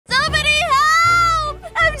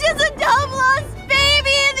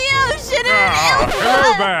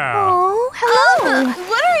there. Oh, hello.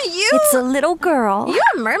 What are you? It's a little girl. You're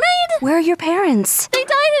a mermaid? Where are your parents? They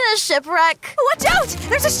died in a shipwreck. Watch out!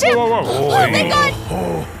 There's a ship! Whoa, whoa, whoa. Oh, thank God!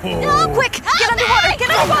 Oh, quick! Get underwater! Get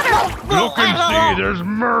underwater! Look and see, there's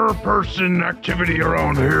mer-person activity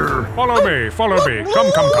around here. Follow me, follow me.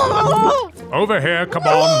 Come, come, come. Over here, come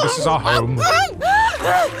on. This is our home.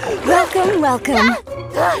 Welcome, welcome.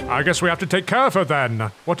 I guess we have to take care of her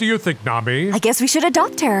then. What do you think, Nami? I guess we should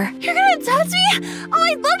adopt her. You're gonna adopt me? Oh,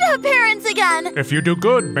 I'd love to have parents again. If you do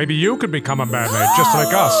good, maybe you could become a mermaid, just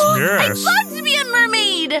like us. Yes. I'd love to be a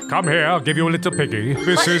mermaid. Come here, I'll give you a little piggy.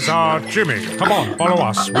 This is Jimmy. Come on, follow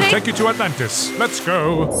us. We'll take you to Atlantis. Let's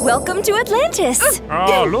go. Welcome to Atlantis.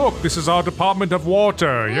 Oh, look, this is our Department of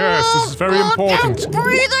Water. Yes, this is very important. I can't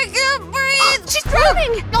breathe, I can't breathe. She's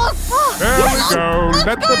drowning. There we go.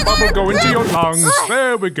 Let the bubble go into your lungs.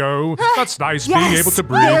 There we go. That's nice, being Yes, able to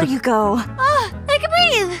there breathe. you go. I can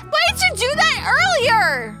breathe. Why didn't you do that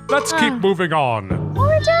earlier? Let's keep moving on.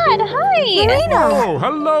 Oh, Dad, hi! Marina. Oh,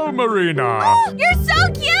 hello, Marina. You're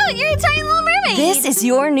so cute. You're a tiny little mermaid. This is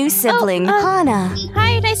your new sibling, Hana.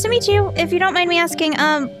 Hi, nice to meet you. If you don't mind me asking,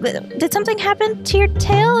 did something happen to your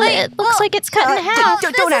tail? It looks like it's cut in half.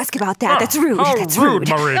 Don't ask about that. That's rude. How That's rude, rude.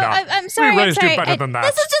 Marina. I'm sorry, We I'm raised sorry. you better than that.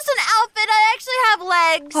 This is just an outfit. I actually have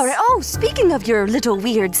legs. All right. Oh, speaking of your little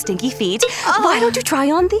weird stinky feet, why don't you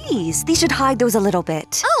try on these? These should hide those a little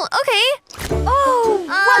bit. Oh, okay. Oh,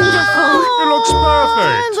 wonderful. It looks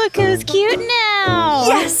perfect. Look who's cute now.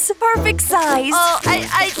 Yes, perfect size. Oh,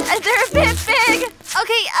 they're a bit big.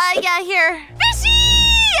 Okay, yeah, here. Fishy!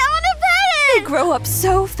 I want to pet They it. grow up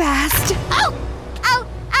so fast. Ow! Ow!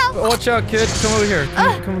 Ow! Watch out, kid. Come over here.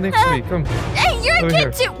 Come next to me. Come. Hey, you're a Over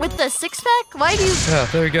kid here. too. With the six-pack? Why do you... Yeah,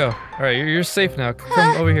 there you go. All right, you're safe now.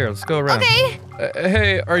 Come over here. Let's go around. Okay.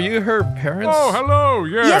 Hey, are you her parents? Oh, hello.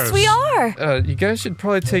 Yes. Yes, we are. You guys should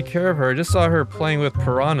probably take care of her. I just saw her playing with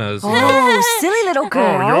piranhas. Oh, silly little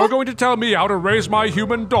girl. Oh, you're going to tell me how to raise my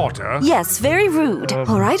human daughter? Yes, very rude.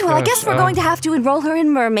 All right, well, I guess we're going to have to enroll her in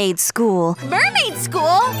mermaid school. Mermaid school?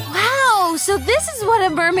 Wow, so this is what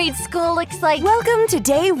a mermaid school looks like. Welcome to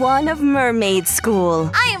day 1 of mermaid school.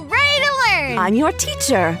 I am ready to learn. I'm your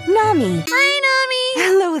teacher, Nami. Hi, Nami.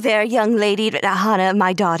 Hello there, young lady Hana,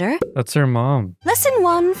 my daughter. That's her mom. Lesson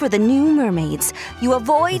 1 for the new mermaids. You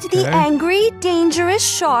avoid the Okay. angry, dangerous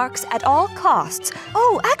sharks at all costs.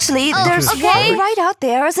 Oh, actually, there's okay. one right out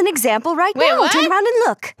there as an example right Wait, now. what? Turn around and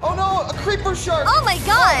look. Oh no, a creeper shark! Oh my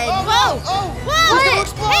God. Whoa!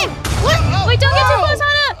 Hey, what? Wait, don't get too close,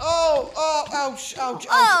 Hana! Ouch, ouch,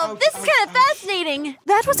 Oh, this is kind of fascinating.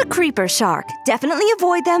 That was a creeper shark. Definitely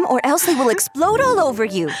avoid them or else they will explode all over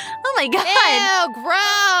you. Oh my God. Ew,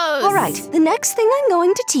 gross! All right, the next thing I'm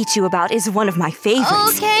going to teach you about is one of my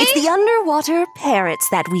favorites. Okay. It's the underwater parrots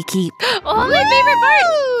that we keep. Oh, my favorite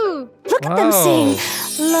part! Look at them Wow. sing.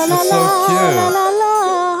 La la That's so la cute. la la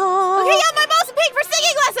la. Okay, yeah, my boss paid for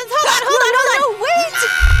singing lessons. Hold on, No, wait.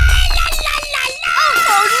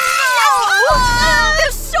 Oh,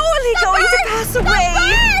 They're surely going to pass away.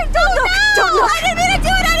 Don't look. Don't look. I didn't mean to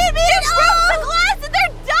do it. I didn't mean to broke the glass and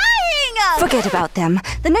they're dying. Forget about them.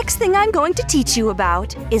 The next thing I'm going to teach you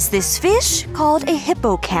about is this fish called a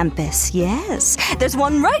hippocampus. Yes, there's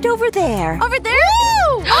one right over there. Over there?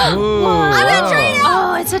 Ooh, I'm gonna try it.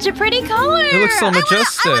 Oh, it's such a pretty color! It looks so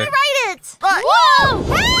majestic. I want to write it. Whoa!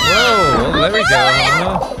 Whoa, well, there we go.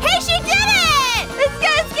 Hana. Hey, she did it! It's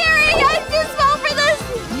kind of scary. I'm too small for this.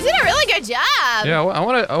 You did a really good job! Yeah, I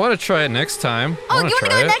want to try it next time. Oh, I you want to try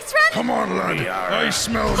go it. next round? Come on, lad. I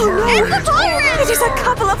smell It's mermaids. the pirate! It is a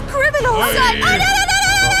couple of criminals. Hey. No!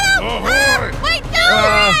 Ahoy! Wait, no,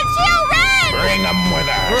 Red! Chill, Red! Bring them with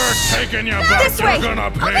us. We're taking you back. This way. You're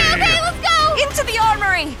gonna pay. Okay, let's go! Into the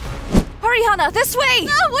armory. Hurry, Hana, this way.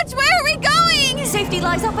 No, which way are we going? Safety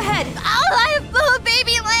lies up ahead. Oh, I have little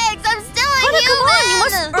baby legs. I'm still a Hana, come on. You human.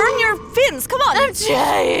 must earn your fins. Come on. I'm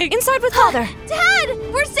trying. Inside with Father. Dad,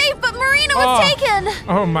 we're safe, but Marina was taken.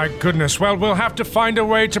 Oh, my goodness. Well, we'll have to find a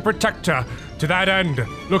way to protect her. To that end,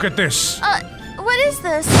 look at this. What is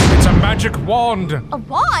this? It's a magic wand A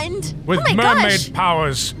wand? with oh my mermaid gosh.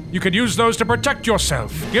 powers. You can use those to protect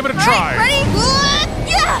yourself. Give it a All try. right, ready?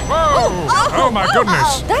 Yeah. Whoa! Oh, my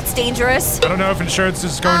goodness. That's dangerous. I don't know if insurance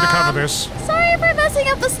is going to cover this. Sorry for messing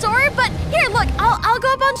up the story, but here, look, I'll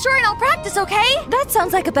go up on shore and I'll practice, okay? That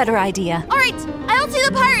sounds like a better idea. All right, I don't see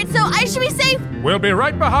the pirates, so I should be safe. We'll be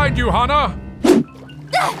right behind you, Hana.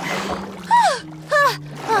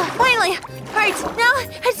 Finally. All right, now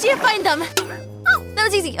I just need to find them. Oh, that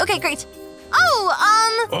was easy. Okay, great. Oh,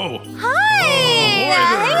 hi.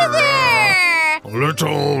 Hey there.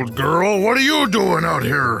 Little girl, what are you doing out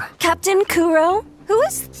here? Captain Kuro, Who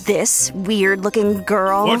is this weird-looking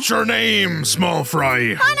girl? What's your name, small fry?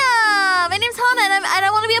 Hana! My name's Hana, and I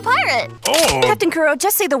want to be a pirate. Oh! Captain Kuro,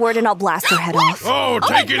 just say the word and I'll blast her head off. Oh,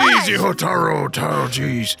 take it gosh. easy, Hotaru.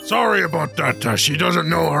 Jeez. Sorry about that. She doesn't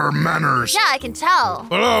know her manners. Yeah, I can tell.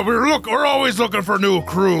 But we're always looking for new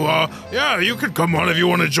crew. Yeah, you can come on if you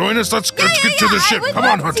want to join us. Let's get to the ship. I would Come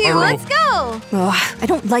on, love to. Hotaru. Let's go. Ugh, I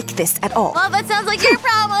don't like this at all. Well, that sounds like your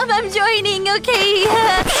problem. I'm joining, okay?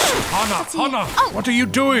 Hana, what are you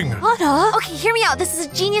doing? Hana? Okay, hear me out. This is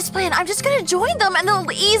a genius plan. I'm just gonna join them, and they'll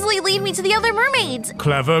easily lead me to the other mermaids.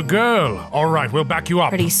 Clever girl. All right, we'll back you up.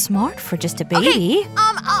 Pretty smart for just a baby. Okay,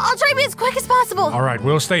 I'll try to be as quick as possible. All right,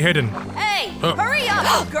 we'll stay hidden. Hey, hurry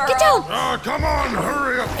up, girl. Get down. Come on,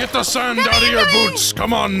 hurry up. Get the sand out of your boots.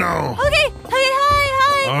 Come on now. Okay, hi.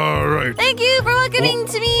 All right. Thank you for welcoming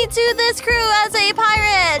me to this crew as a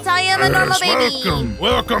pirate. I am a normal baby.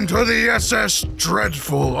 Welcome to the SS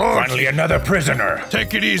Dreadful. Oh, Finally, another prisoner.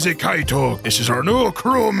 take it easy, Kaito. This is our new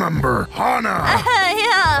crew member, Hana.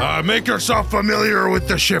 Yeah. Make yourself familiar with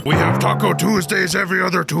the ship. We have Taco Tuesdays every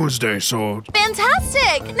other Tuesday, so...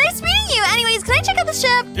 Fantastic. Nice meeting you. Anyways, can I check out the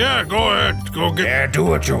ship? Yeah, go ahead. Go get... Yeah, do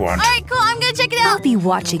what you want. All right, cool. I'm gonna check it I'll out. be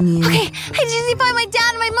watching you. Okay, I just need to find my dad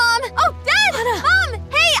and my mom. Oh, Dad! Mom!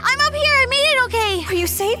 Hey, I'm up here. I made it okay. Are you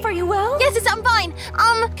safe? Are you well? Yes, I'm fine.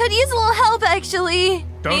 Could use a little help, actually.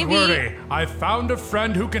 Don't Maybe. worry, I found a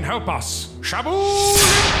friend who can help us. Shabu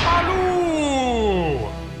Alu!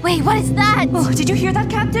 Wait, what is that? Oh, did you hear that,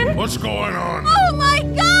 Captain? What's going on? Oh my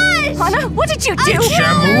gosh! Hana, what did you do?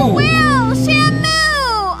 Shamu! Will! Shamu!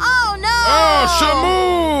 Oh no!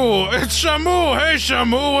 Oh, Shamu! It's Shamu! Hey,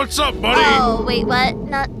 Shamu, what's up, buddy? Oh, wait, what?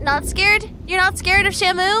 Not scared? You're not scared of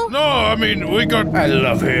Shamu? No, I mean, I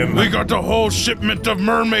love him. we got the whole shipment of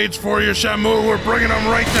mermaids for you, Shamu. We're bringing them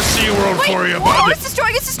right to SeaWorld for you, Oh, bud. it's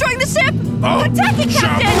destroying the ship! Oh, Attack it,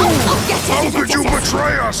 Captain! Shamu! Oh, yes, How yes, could yes, you yes.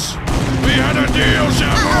 betray us? We had a deal,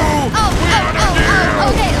 Shamu! We had a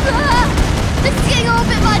deal! Okay. This is getting a little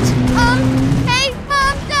bit much. Hey,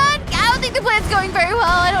 Mom, Dad. I don't think the plan's going very well.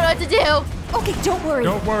 I don't know what to do. Okay, don't worry.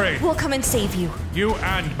 Don't worry, We'll come and save you. you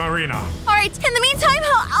and Marina. All right. In the meantime,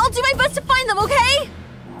 I'll do my best to find them. Okay?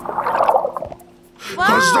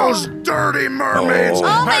 Because those dirty mermaids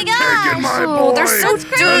Oh my have taken gosh. my boy! Oh, they're so That's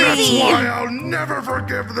dirty. And crazy. that's why I'll never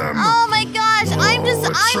forgive them! Oh my gosh. I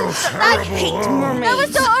hate mermaids. That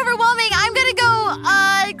was so overwhelming. I'm gonna go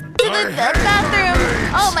to the hate bathroom.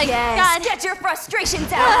 mermaids. Oh my Yes, god. get your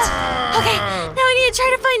frustrations out. Okay, now I need to try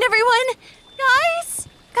to find everyone. Guys,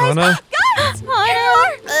 Hana? guys, here you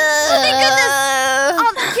are. Oh thank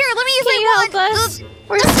goodness. Here, let me use Can you my help wallet. us?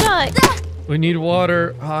 We're stuck. We need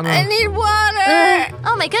water, I Hana. need water.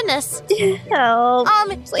 Oh my goodness. Help. Here, hold on.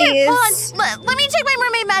 Let me check my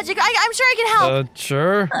mermaid magic. I'm sure I can help.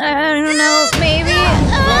 Sure. I don't know. Maybe.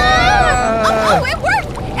 Oh, it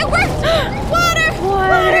worked! It worked! Water!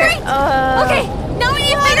 Great! Okay, now we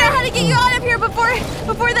need to figure out how to get you out of here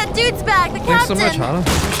before that dude's back, the Thanks so captain. much, Hana.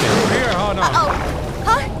 Appreciate it. Here, Hana.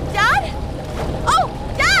 Huh? Dad? Oh,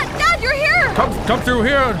 Dad, you're here! Come through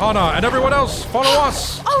here, Hana, and everyone else, follow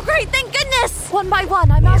us. Oh, great, thank goodness! One by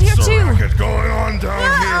one, I'm out here What's the too. racket going on down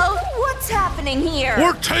Uh-oh. What's happening here? here?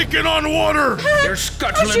 We're taking on water! They're Oh,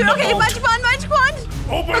 scuttling shoot, the okay, boat. magic wand!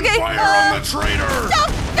 Open Okay, fire on the traitor! No!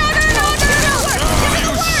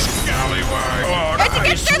 You scallywag! Oh, I have to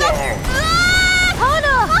get through the...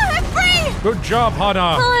 Hana! I'm free! Good job,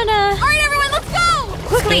 Hana. Hana. All right, everyone, let's go!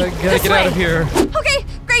 Quickly, Gotta this get way. out of here. Okay,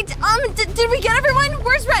 great. Did we get everyone?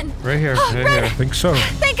 Where's Ren? Right here. Oh, Right Ren. here. I think so.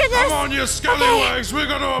 Thank goodness. Come on, you scallywags! We're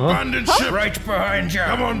gonna abandon ship! Right behind you.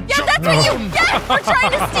 Come on, Yeah, jump that's what down! you get for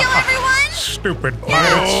trying to steal everyone. Stupid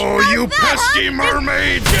pirates. Oh, you How's that, pesky huh?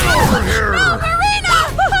 mermaid! Get over here! Oh, Marina!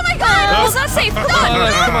 Oh my God! It's not safe. Come Hana,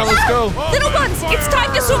 on. come on, let's go. Little ones, it's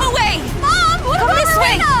time to swim away. Mom, what Come about this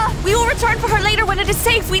way. Marina? We will return for her later when it is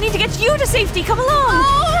safe. We need to get you to safety. Come along.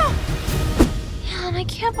 Oh. Man, I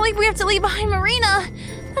can't believe we have to leave behind Marina.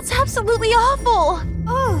 That's absolutely awful.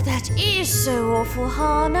 Oh, that is so awful,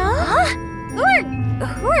 Hana. Huh?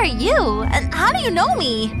 Who are you? And how do you know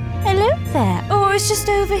me? Hello there. Oh, I was just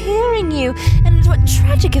overhearing you. And what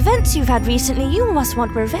tragic events you've had recently. You must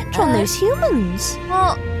want revenge on those humans.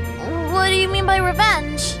 Well, what do you mean by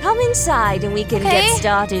revenge? Come inside and we can Okay. get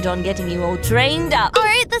started on getting you all trained up. All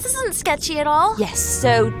right, this isn't sketchy at all. Yes,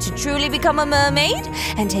 so to truly become a mermaid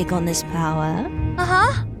and take on this power,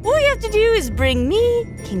 Uh-huh. all you have to do is bring me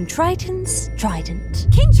King Triton's trident.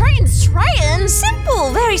 King Triton's trident?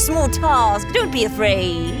 Simple, very small task. Don't be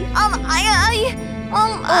afraid. I don't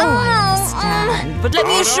know. Understand. But let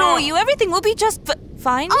me assure you, everything will be just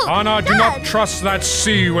fine. Oh, Hana, do Dad. not trust that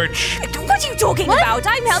sea witch. What are you talking about?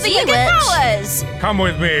 I'm helping you get powers. Come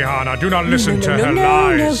with me, Hana. Do not listen to her No,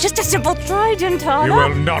 lies. just a simple trident, Hana. You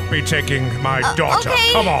will not be taking my daughter.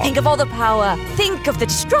 okay. Come on. Think of all the power. Think of the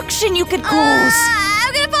destruction you could cause.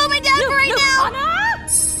 I'm gonna follow my dad right now. Hana!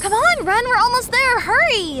 Come on, Ren, we're almost there.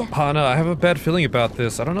 Hurry. Hana, I have a bad feeling about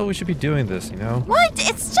this. I don't know we should be doing this, you know? What?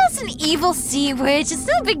 It's just an evil sea witch. It's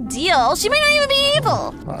no big deal. She may not even be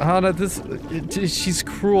evil. Hana, she's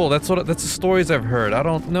cruel. That's the stories I've heard. I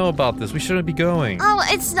don't know about this. We shouldn't be going. Oh,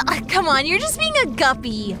 it's not. Come on, you're just being a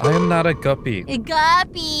guppy. I am not a guppy. A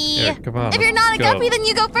guppy. Here, come on, If you're not a let's go. guppy, then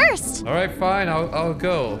you go first. All right, fine. I'll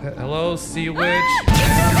go. Hello, sea witch.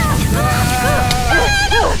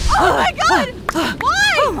 Oh my god!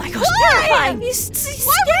 Why? Oh my gosh, Why? terrifying. You Why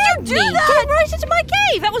scared would you me. do that? Came right into my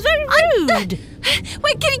cave. That was very rude.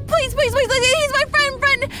 Wait, Kitty, please. He's my friend.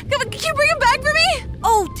 Can you bring him back for me?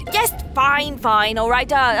 Oh, yes, fine. All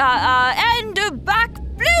right, and back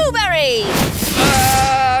blueberry.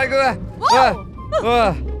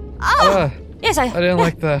 Yes, I didn't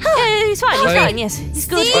like that. Yeah, he's fine, yes. He's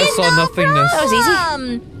good. I saw nothingness. That was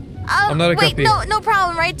easy. I'm not a wait, guppy. no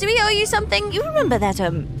problem, right? Do we owe you something? You remember that,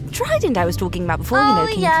 trident I was talking about before, Oh,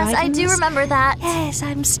 King yes, I do Tridents? remember that. Yes,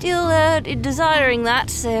 I'm still desiring that,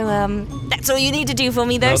 so that's all you need to do for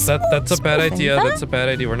me. No, Those that's a bad small idea. things, huh? That's a bad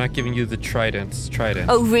idea. We're not giving you the trident.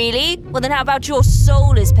 Oh, really? Well, then how about your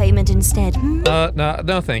soulless payment instead?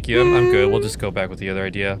 No, thank you. I'm good. We'll just go back with the other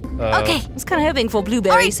idea. Okay. I was kind of hoping for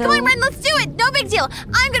blueberry, All right, so... come on, Ren, let's do it. No big deal.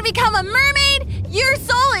 I'm gonna become a mermaid. Your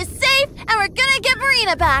soul is safe, and we're gonna get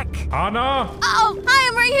Marina back. Hana? Oh, hi,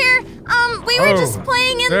 I'm right here. We were just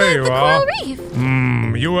playing in there the you coral are. reef.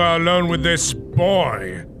 You are alone with this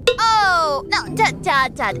boy. Oh, no,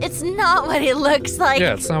 Dad, it's not what it looks like.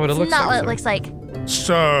 Yeah, it's not what it looks It's not like, what it looks like.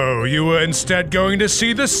 So, you were instead going to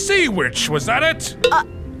see the sea witch, was that it?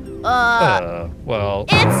 Well,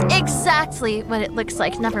 It's exactly what it looks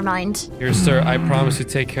like. Never mind. here, sir, I promise to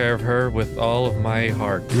take care of her with all of my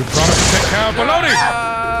heart. You promised to take care of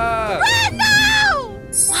Baloney! Ren, no!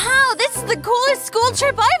 Wow, this is the coolest school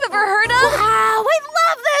trip I've ever heard of. Wow, we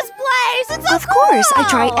love this place. It's so Of course, I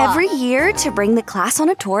try cool. every year to bring the class on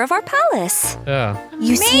a tour of our palace. Yeah.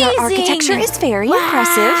 You see, our Amazing. architecture is very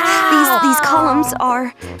impressive. These columns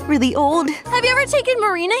are really old. Have you ever taken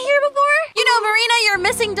Marina here before? You know, Marina, your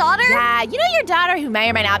missing daughter? Yeah, you know your daughter who may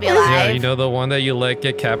or may not be Yeah, alive. you know the one that you let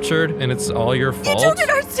get captured and it's all your fault? Children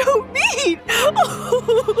are so mean.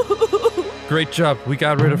 Great job. We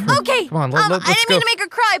got rid of her. Okay. Come on, I let's didn't go. mean to make her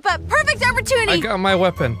cry, but perfect opportunity. I got my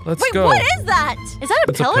weapon. Let's Wait, go. what is that? Is that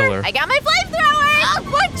a It's a pillar? pillar. I got my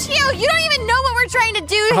flamethrower. What, Chio? You don't even know what we're trying to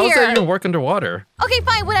do How does here. that even work underwater? Okay,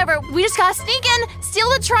 fine, whatever. We just gotta sneak in, steal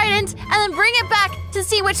the trident, and then bring it back to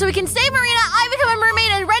Sea Witch so we can save Marina. I become a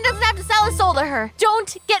mermaid, and Ren doesn't have to sell his soul to her.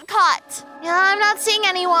 Don't get caught. Yeah, I'm not seeing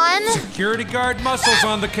anyone. Security guard muscles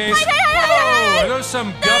on the case. Hey. Are those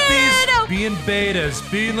some guppies? No. Being betas,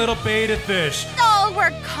 being little beta fish. Oh,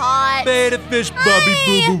 we're caught. Beta fish, Bobby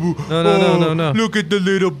Hey. Boo Boo Boo. No. Look at the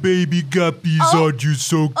little baby guppies, aren't you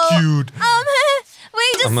so cute? We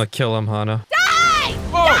just I'm gonna kill him, Hana. die!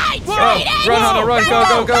 Oh, run, Hana, run,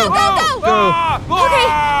 go. Go! Okay,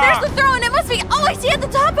 there's the throne. It must be. Oh, I see it at the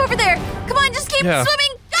top over there. Come on, just keep Yeah.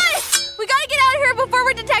 swimming. Got it. We gotta get out of here before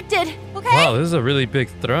we're detected. Okay? Wow, this is a really big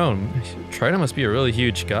throne. Trident must be a really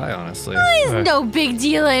huge guy, honestly. It's Alright. no big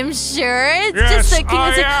deal, I'm sure. It's Yes, just a king.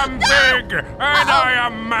 I am big, and I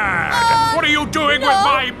am mad. What are you doing with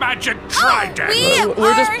my magic trident?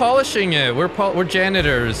 We're just polishing it. We're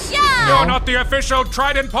janitors. Yeah. You're not the official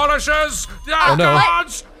trident polishers. Oh, no.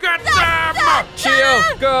 Guards, get them! Chio,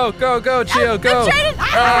 go, Chio, go.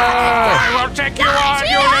 I will take you on,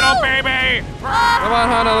 you little baby. Come on,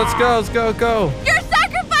 Hana, let's go. Your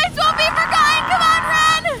sacrifice won't be forgotten. Come on,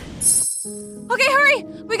 Ren. Okay, hurry.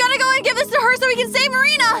 We gotta go and give this to her so we can save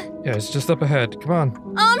Marina. Yeah, it's just up ahead. Come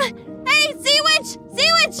on. Hey, Sea Witch.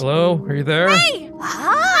 Hello, are you there? Hey.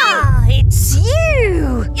 Ah, it's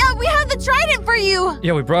you. Yeah, we have the trident for you.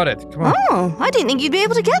 Yeah, we brought it. Come on. Oh, I didn't think you'd be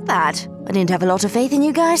able to get that. I didn't have a lot of faith in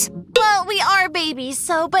you guys. Well, we are babies,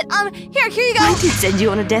 so, but, here you go. I did send you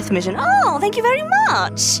on a death mission. Oh, thank you very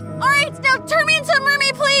much. All right, now turn me into a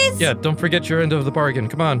mermaid, please. Yeah, don't forget your end of the bargain.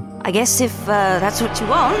 Come on. I guess if that's what you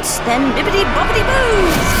want, then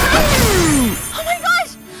bibbidi-bobbidi-boo. Oh my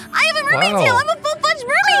gosh, I have a mermaid Wow. tail. I'm a full-fledged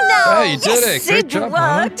mermaid now. Hey, you did it. Great job,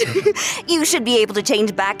 Hana. worked. You should be able to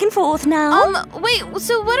change back and forth now. Wait,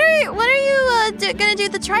 so what are you gonna do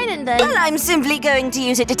with the trident then? Well, I'm simply going to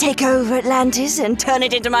use it to take over Atlantis and turn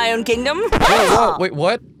it into my own kingdom. Whoa, wait,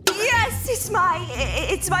 what? Yes, it's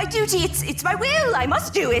my duty. It's my will. I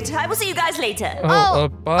must do it. I will see you guys later. Bye.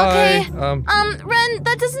 Okay. Ren,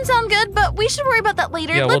 that doesn't sound good, but we should worry about that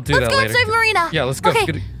later. Yeah, we'll do that Let's go later. and save Marina. Yeah, let's go.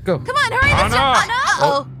 Okay. Go. Come on, hurry.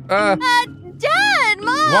 Hana! Dad,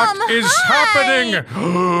 Mom. What is hi. happening? Do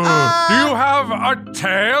you have a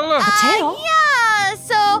tail? A tail? Yeah,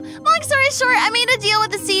 so, long story short, I made a deal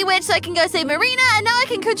with the sea witch so I can go save Marina, and now I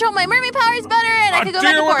can control my mermaid powers better, and I can go back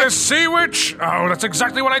and deal with forth. the sea witch? Oh, that's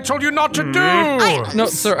exactly what I told you not to do. No,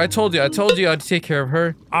 sir, I told you I'd take care of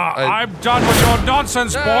her. I'm done with your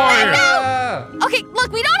nonsense, boy. Okay,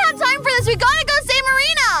 look, we don't have time for this. We gotta go save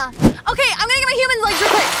Marina. Okay, I'm gonna get my human legs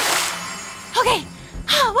real quick. Okay.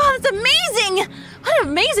 Wow, that's amazing. What an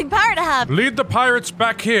amazing power to have. Lead the pirates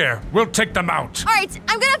back here. We'll take them out. All right,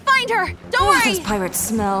 I'm gonna find her. Don't worry. Those pirates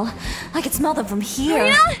smell. I can smell them from here.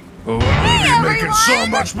 Marina? Oh, Hey, you're making so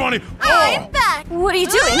everyone. much money. I'm back. What are you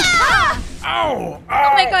doing? Ah! Ow! Oh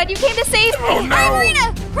my god, you came to save me! Oh, no. All right,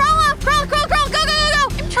 Marina, crawl up, crawl, go, go, go, go.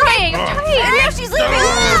 I'm trying, I'm trying! And now she's leaving.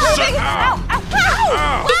 Ow.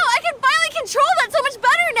 Wow, I can finally control that so much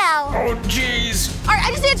better now. Oh, jeez. All right,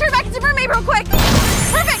 I just need to turn back into mermaid real quick.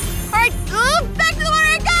 Perfect. All right, back to the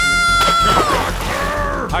water and go.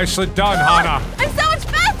 Nicely done, Hana. I'm so much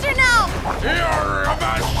faster now. You're a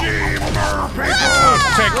machine, mermaid.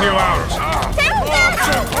 I'll take you out. Take that.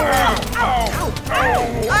 All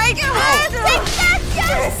right, go ahead. Take that.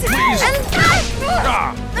 Yes. Please. And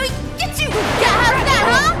let me get you. Yeah, how's that,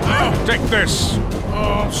 huh? Take this.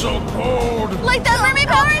 Oh, I'm so cold. Like that mermaid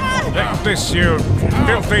powers? Take this, you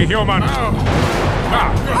filthy human. All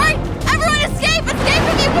right, everyone escape. Escape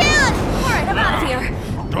if you can. All right, I'm out of here.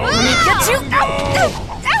 Don't Get you. go. Ow!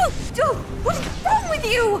 What's wrong with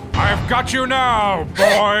you? I've got you now,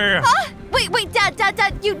 boy. Huh? Wait, Dad,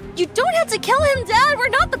 you don't have to kill him, Dad. We're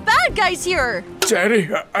not the bad guys here. Daddy,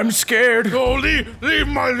 I'm scared. Oh, leave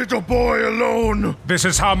my little boy alone. This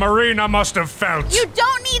is how Marina must have felt. You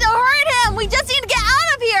don't need to hurt him. We just need to get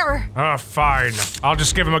out of here. Fine. I'll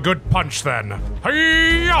just give him a good punch then.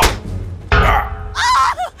 Hey-ya! Ah!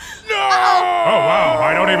 No! Oh, wow.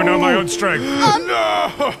 I don't even know my own strength.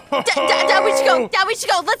 No! Dad, we should go. Dad, we should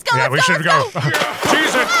go. Let's go. Yeah, let's we go, should let's go.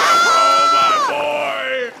 Cheese it.